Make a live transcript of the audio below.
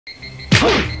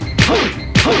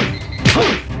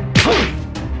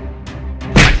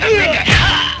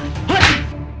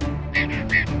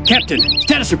Captain,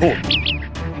 status report.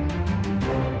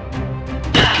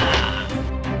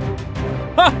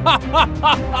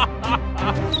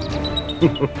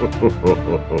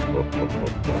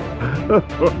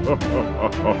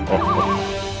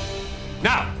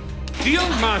 Now, Field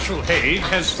Marshal Haig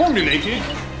has formulated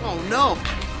Oh no!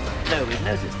 No, we've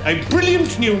noticed that. a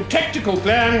brilliant new tactical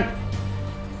plan.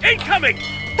 Incoming!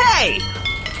 Hey!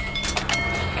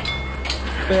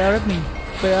 Bear with me.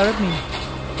 Bear with me.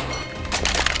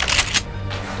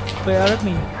 Bear with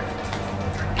me.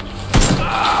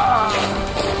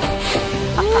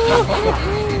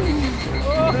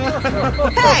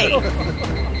 Hey!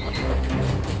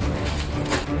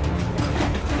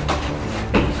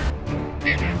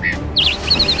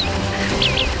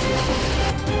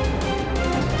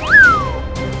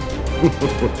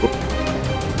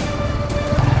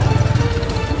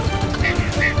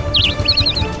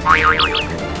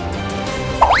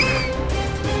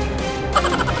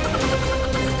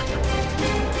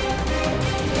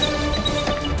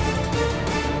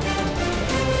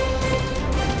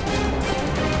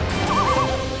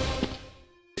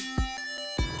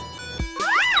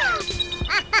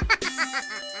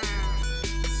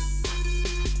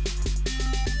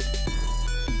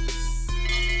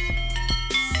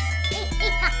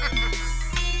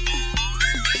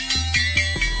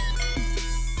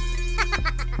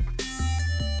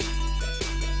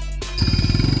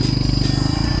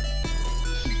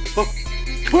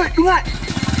 What?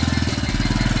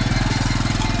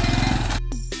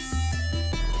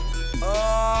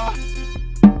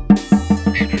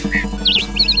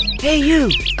 Hey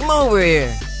you! Come over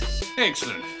here!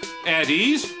 Excellent. At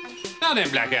ease. Now then,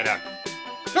 Blackadder.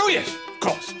 Oh yes, of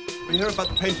course. We hear about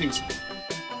the paintings.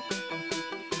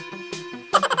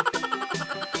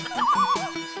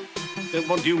 Don't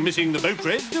want you missing the boat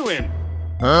race, do we?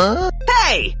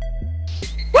 Hey!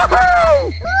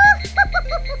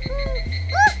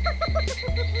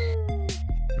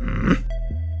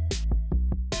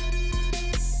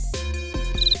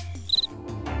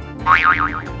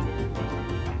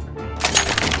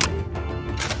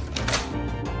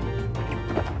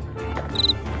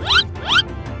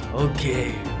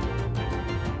 Okay.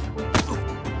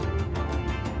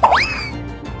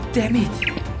 Damn it!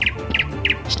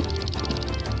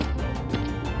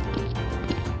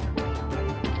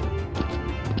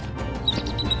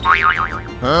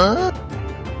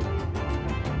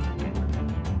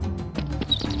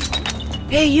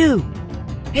 Hey you!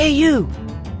 Hey you!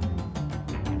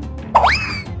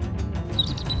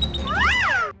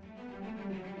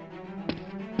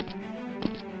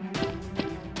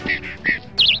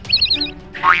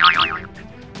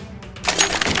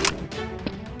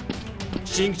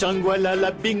 Shing shang wa la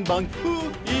la bing bang.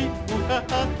 Ooh ee ooh ha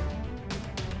ha.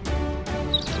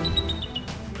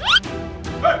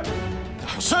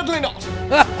 Certainly not.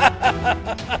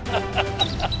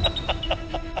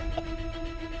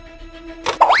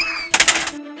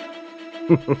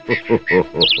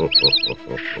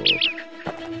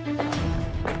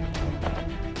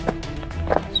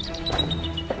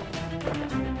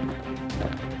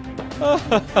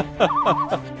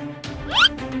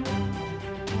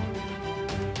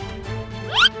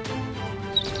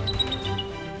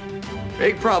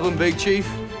 Big problem, Big Chief.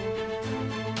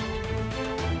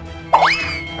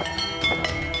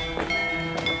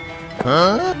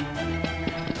 Huh?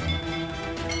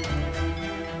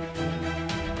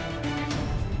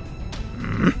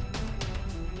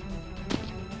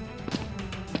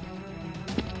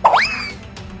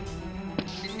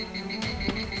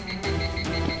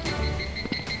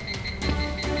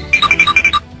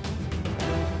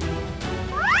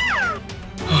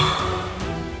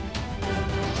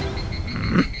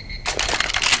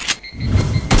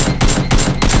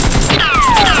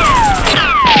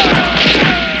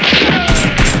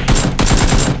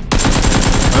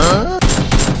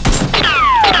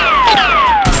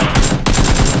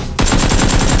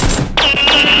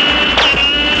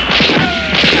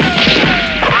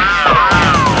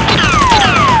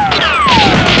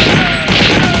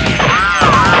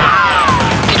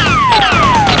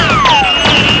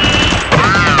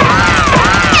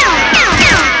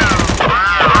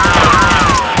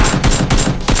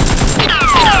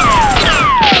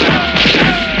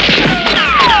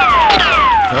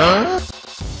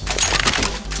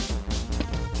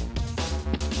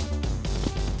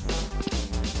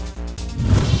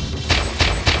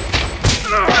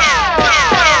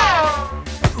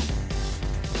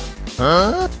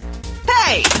 Huh?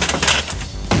 Hey!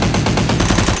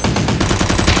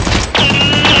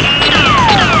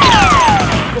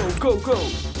 Go, go, go!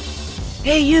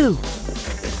 Hey you!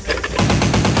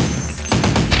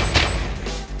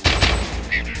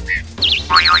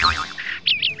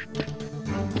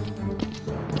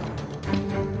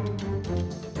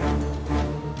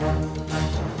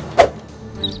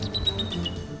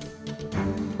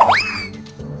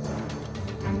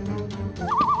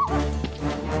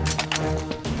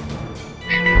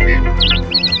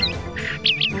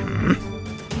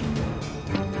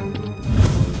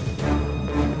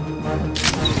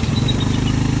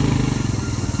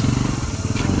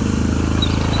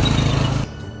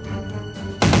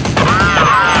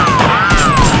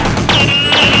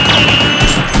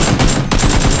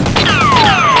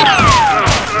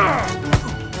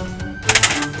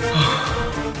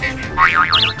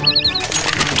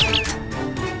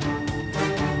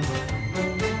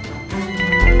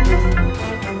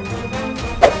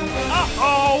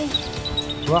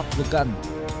 Drop the gun.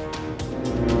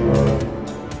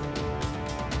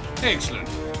 Excellent.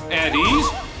 At ease.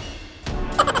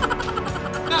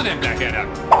 Now then, Blackadder.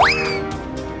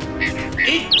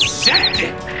 Exactly!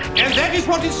 And that is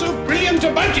what is so brilliant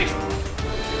about it.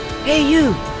 Hey,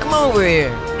 you! Come over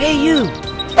here! Hey, you!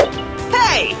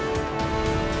 Hey!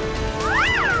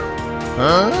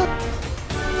 Huh?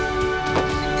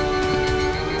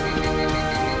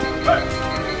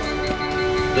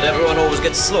 Did everyone always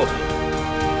get slaughtered?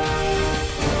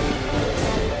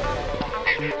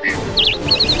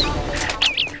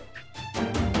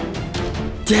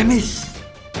 Damn it!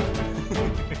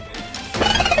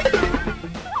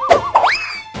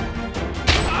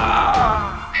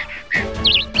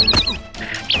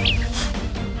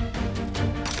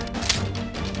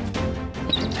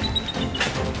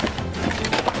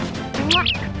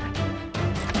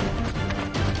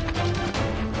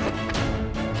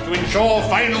 To ensure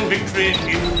final victory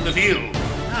in the field.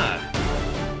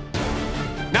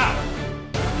 Now.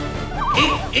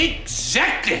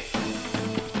 Exactly!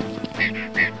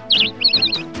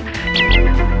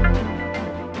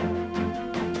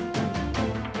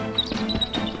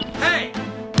 Hey!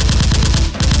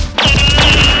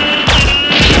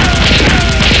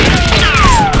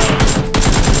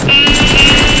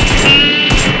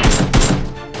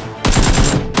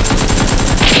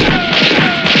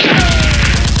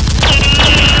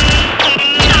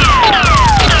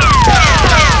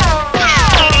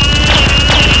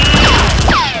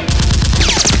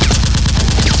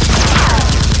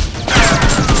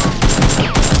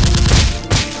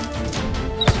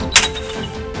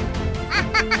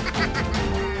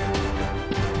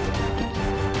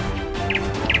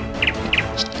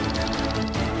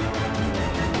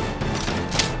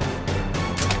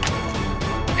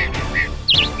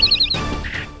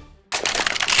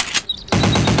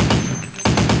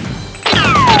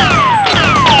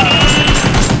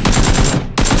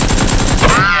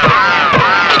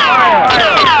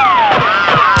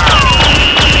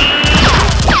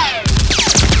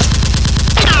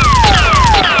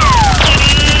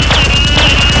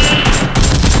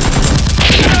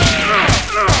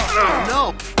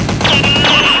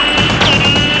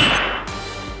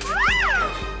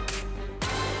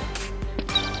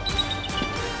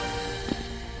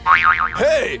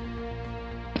 Hey!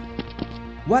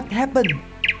 What happened?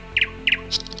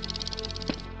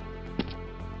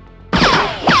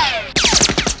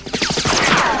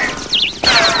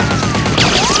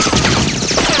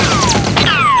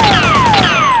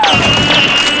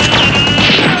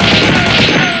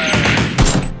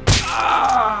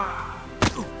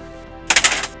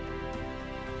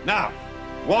 Now,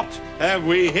 what have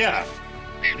we here?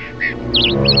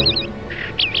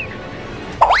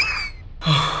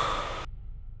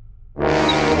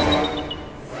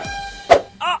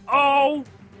 Uh-oh!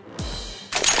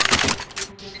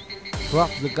 Drop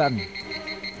the gun.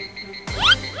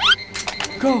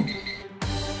 Go!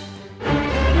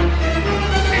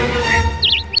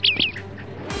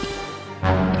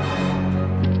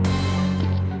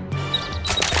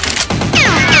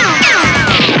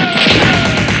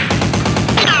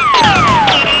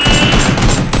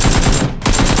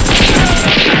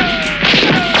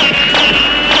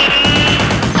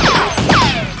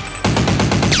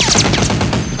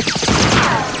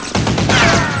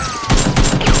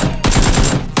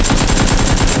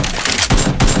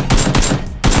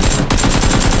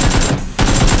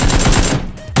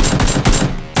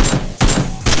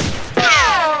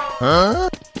 Huh?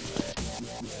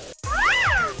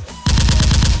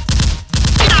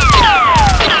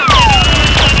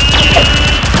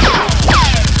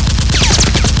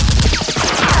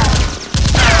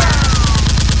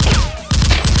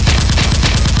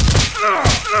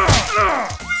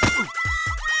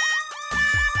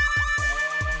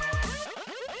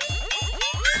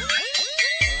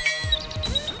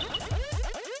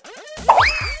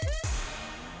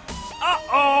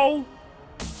 Uh-oh!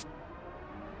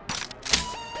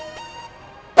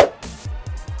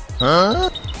 Huh?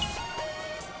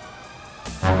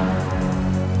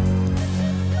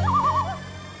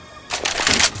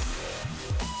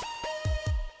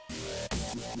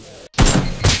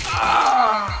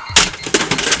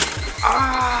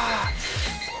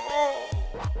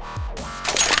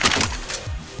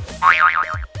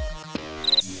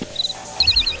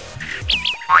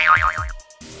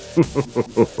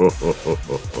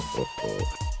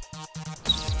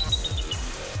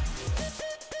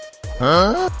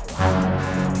 Huh?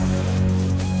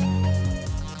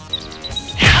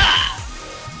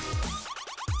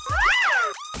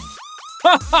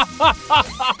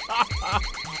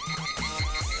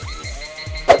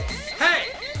 Hey!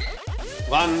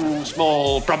 one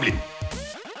small problem.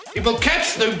 It will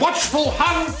catch the watchful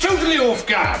Hun totally off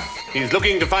guard. He's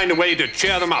looking to find a way to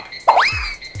cheer them up.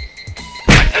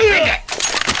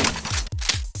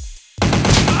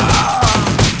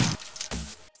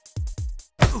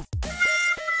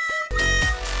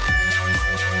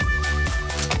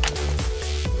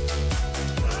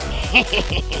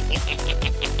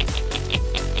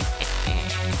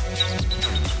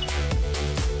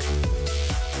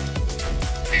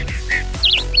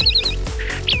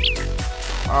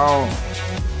 Oh.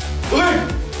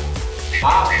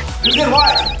 You did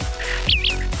what?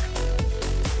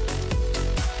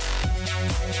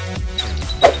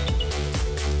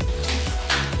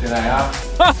 Did I up?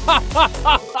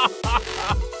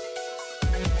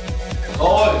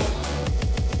 Thôi.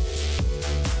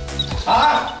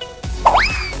 Hả?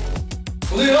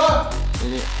 Có gì đó?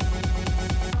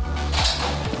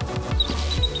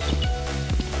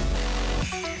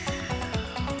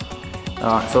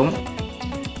 Rồi, súng.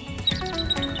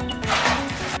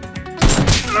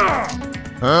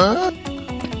 Huh?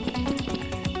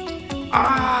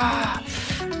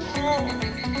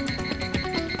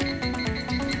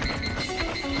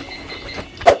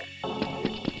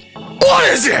 What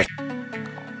is it?